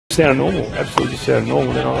Sounded normal, absolutely just sounded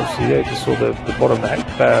normal. Then obviously, yeah, just saw the bottom back.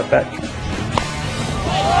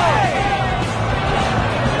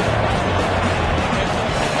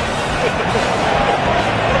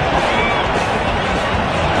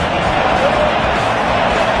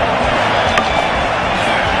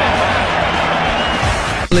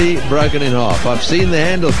 Broken in half. I've seen the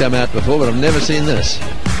handle come out before, but I've never seen this.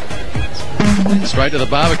 Straight to the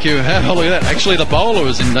barbecue. Oh, look at that. Actually, the bowler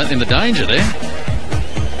was in the danger there.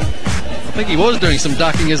 I think he was doing some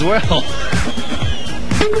ducking as well.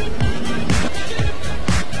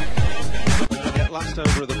 Get last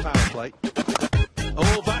over of the power play.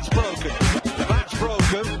 Oh, that's broken. That's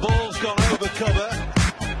broken. Ball's gone over cover.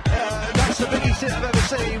 That's the biggest hit I've ever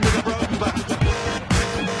seen with a broken bat.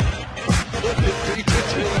 Look at Peter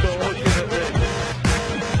Tindall looking at me.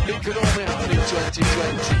 It could only happen in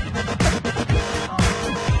 2020.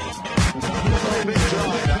 A bit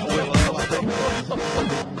dry, that Willow, I think.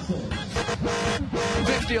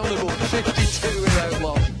 50 on the book, 52 without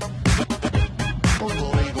loss.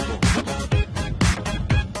 Unbelievable.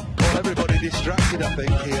 Well, everybody distracted, I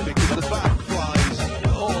think, here, because the bat flies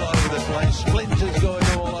all over the place. Splinters going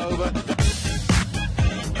all over.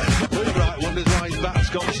 Wright wonders why his bat's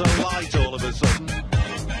gone so light all of a sudden.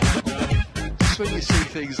 Just when you see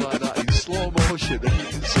things like that in slow motion, and you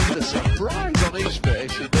can see the surprise on his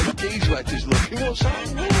face, and then Keyswet is looking, what's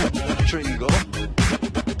happening? Tree go.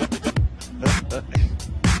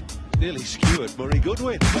 Nearly skewered Murray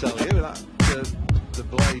Goodwin, I tell you, that the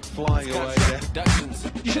blade flying away there.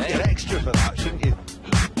 You should get extra for that, shouldn't you?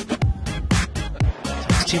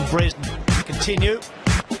 It's Tim Bresnan to continue.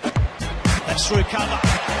 That's through cover.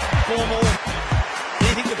 4 more.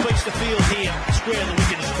 Anything that beats the field here, square the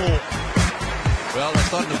wicket is 4. Well, they're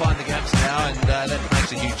starting to find the gaps now, and that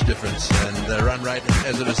makes a huge difference. And the run rate,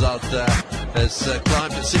 as a result, has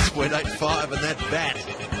climbed to 6.85, and that bat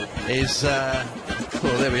is,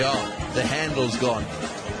 well, there we are. The handle's gone.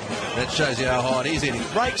 That shows you how hard he's hitting.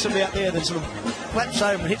 Breaks him out there, then sort of flaps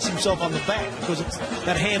over and hits himself on the back because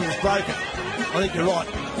that handle's broken. I think you're right.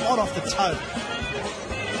 Right off the toe.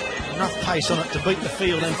 Enough pace on it to beat the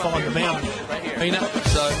field and find the mountain.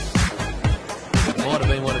 So, it might have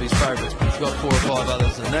been one of his favourites, but he's got 4 or 5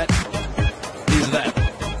 others than that. Here's that.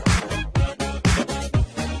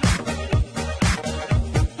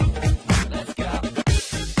 Let's go.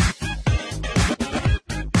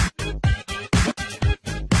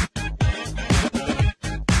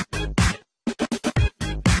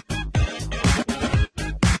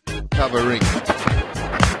 Covering.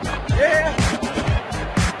 Yeah.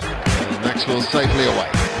 Maxwell safely away.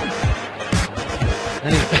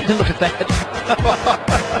 And look at that.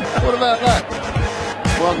 What about that?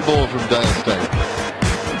 1 ball from Dale State.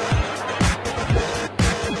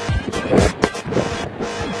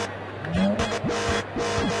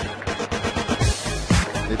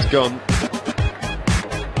 It's gone.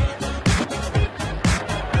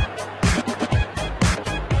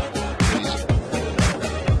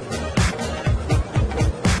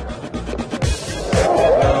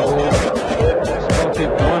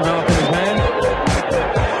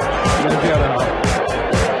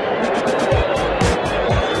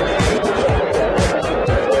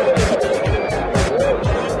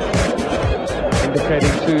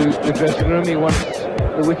 Indicating to the dressing room he wants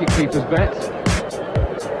the wicket-keeper's bat.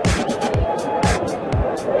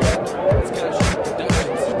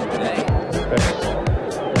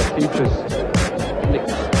 The keeper's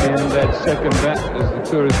nicked in that second bat as the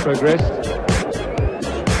tour has progressed.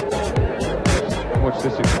 Watch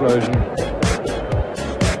this explosion.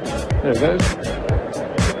 There it goes.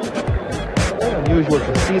 Very unusual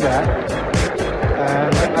to see that.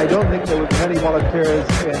 And I don't think there would be many volunteers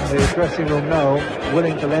in the dressing room now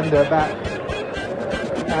willing to lend their bat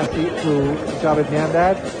to Javed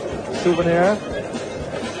Nyandad. Souvenir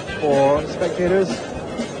for spectators.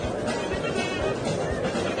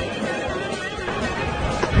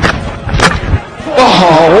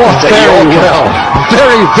 Oh, what very well.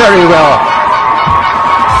 Very, very well.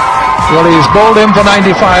 Well, he's bowled in for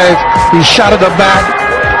 95. He's shot at the back.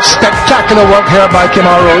 Spectacular work here by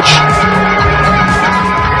Kimar Roach.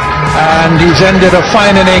 And he's ended a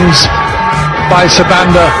fine innings by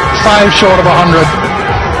Sabanda, 5 short of 100.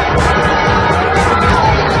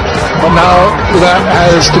 But now that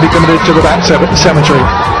has to be committed to the bat cemetery.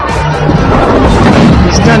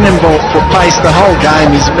 He's done them for pace the whole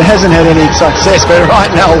game. He hasn't had any success, but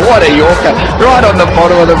right now, what a Yorker. Right on the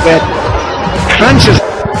bottom of the bat. Crunches.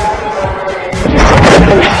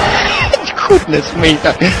 Goodness me,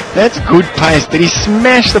 that's good pace. Did he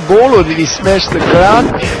smash the ball or did he smash the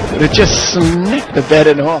ground? But it just smacked the bat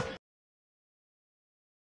in half.